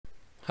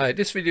Hi,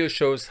 this video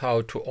shows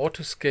how to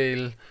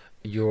autoscale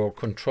your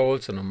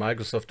controls on a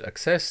Microsoft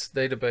Access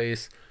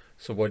database.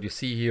 So what you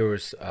see here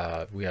is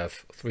we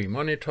have 3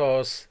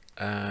 monitors,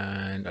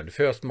 and on the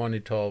first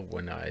monitor,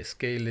 when I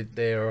scale it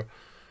there,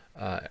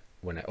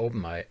 when I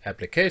open my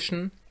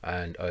application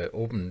and I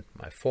open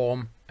my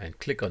form and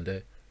click on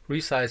the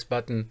resize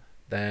button,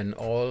 then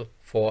all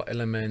 4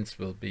 elements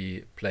will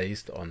be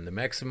placed on the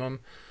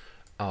maximum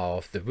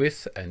of the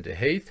width and the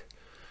height.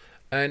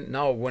 And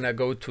now when I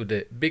go to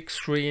the big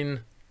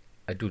screen,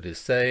 I do the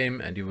same,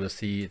 and you will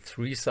see it's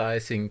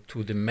resizing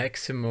to the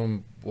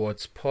maximum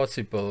what's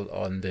possible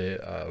on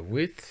the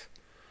width.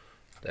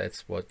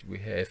 That's what we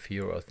have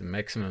here of the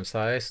maximum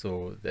size,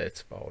 so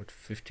that's about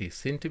 50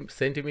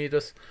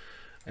 centimeters.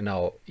 And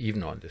now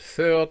even on the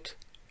third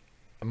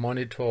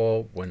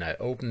monitor, when I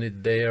open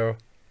it there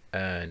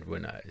and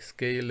when I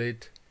scale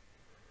it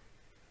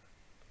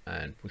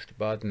and push the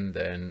button,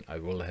 then I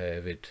will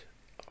have it,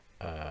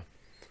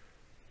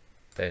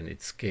 then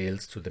it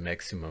scales to the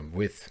maximum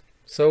width.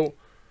 So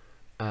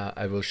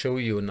I will show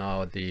you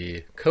now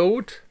the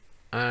code,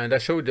 and I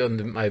showed it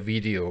on my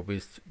video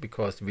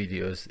because the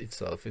video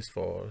itself is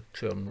for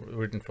German,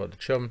 written for the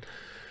German.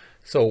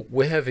 So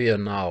we have here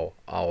now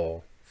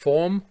our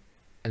form,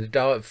 and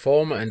the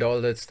form and all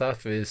that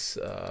stuff is,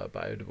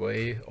 by the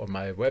way, on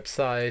my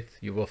website.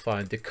 You will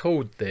find the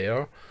code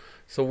there.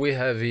 So we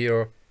have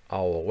here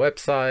our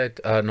website,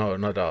 no,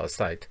 not our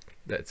site,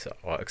 that's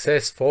our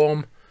Access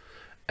form,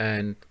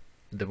 and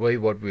the way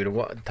what we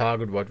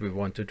what we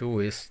want to do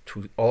is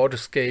to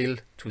autoscale,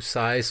 to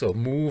size or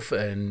move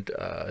and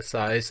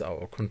size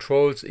our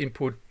controls,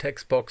 input,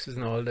 text boxes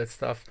and all that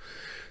stuff.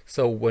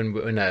 So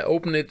when I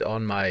open it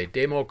on my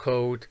demo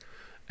code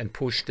and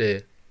push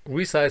the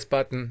resize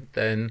button,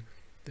 then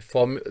the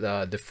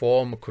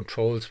form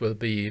controls will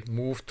be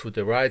moved to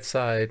the right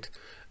side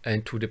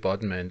and to the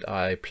bottom, and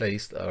I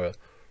placed a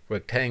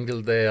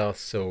rectangle there,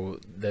 so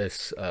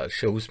this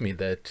shows me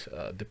that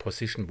the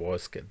position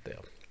was get there.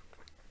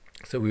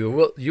 So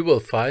you will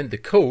find the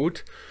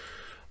code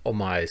on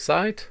my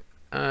site,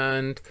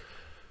 and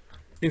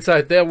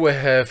inside there we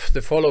have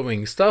the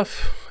following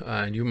stuff,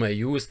 and you may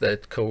use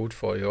that code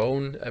for your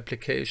own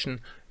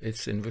application.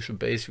 It's in Visual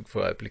Basic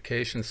for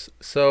applications.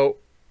 So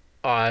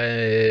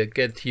I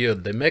get here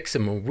the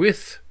maximum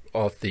width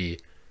of the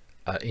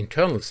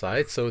internal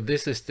site. So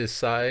this is the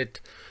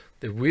site,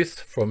 the width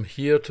from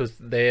here to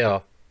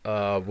there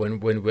when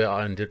we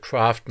are in the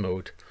draft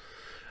mode.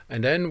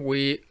 And then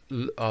we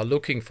are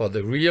looking for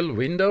the real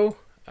window.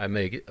 I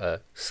make a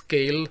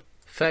scale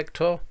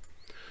factor.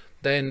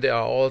 Then there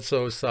are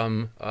also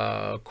some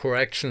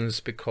corrections,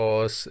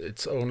 because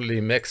it's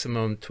only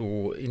maximum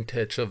to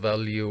integer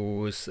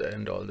values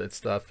and all that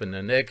stuff, and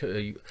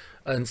then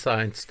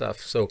unsigned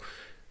stuff. So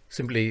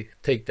simply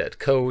take that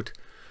code.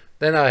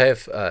 Then I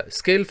have a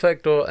scale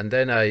factor, and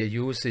then I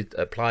use it,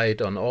 apply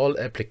it on all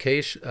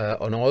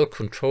on all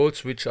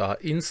controls which are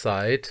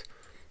inside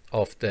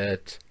of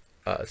that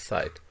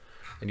site.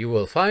 And you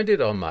will find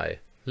it on my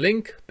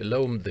link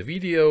below the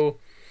video,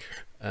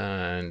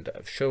 and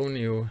I've shown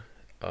you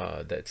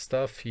that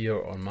stuff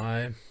here on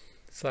my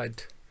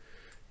site.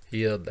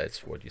 Here,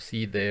 that's what you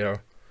see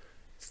there.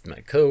 It's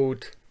my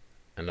code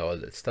and all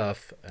that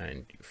stuff,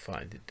 and you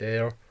find it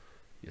there.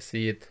 You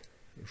see it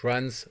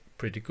runs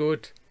pretty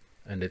good,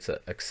 and it's an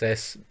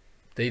Access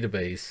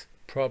database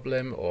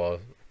problem or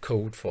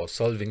code for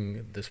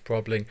solving this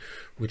problem,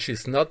 which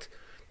is not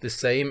the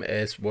same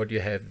as what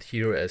you have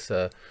here as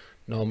a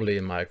normally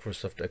in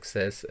Microsoft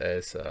Access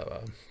as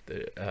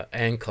the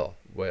anchor,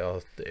 where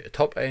the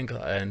top anchor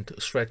and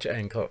stretch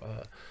anchor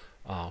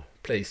are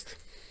placed.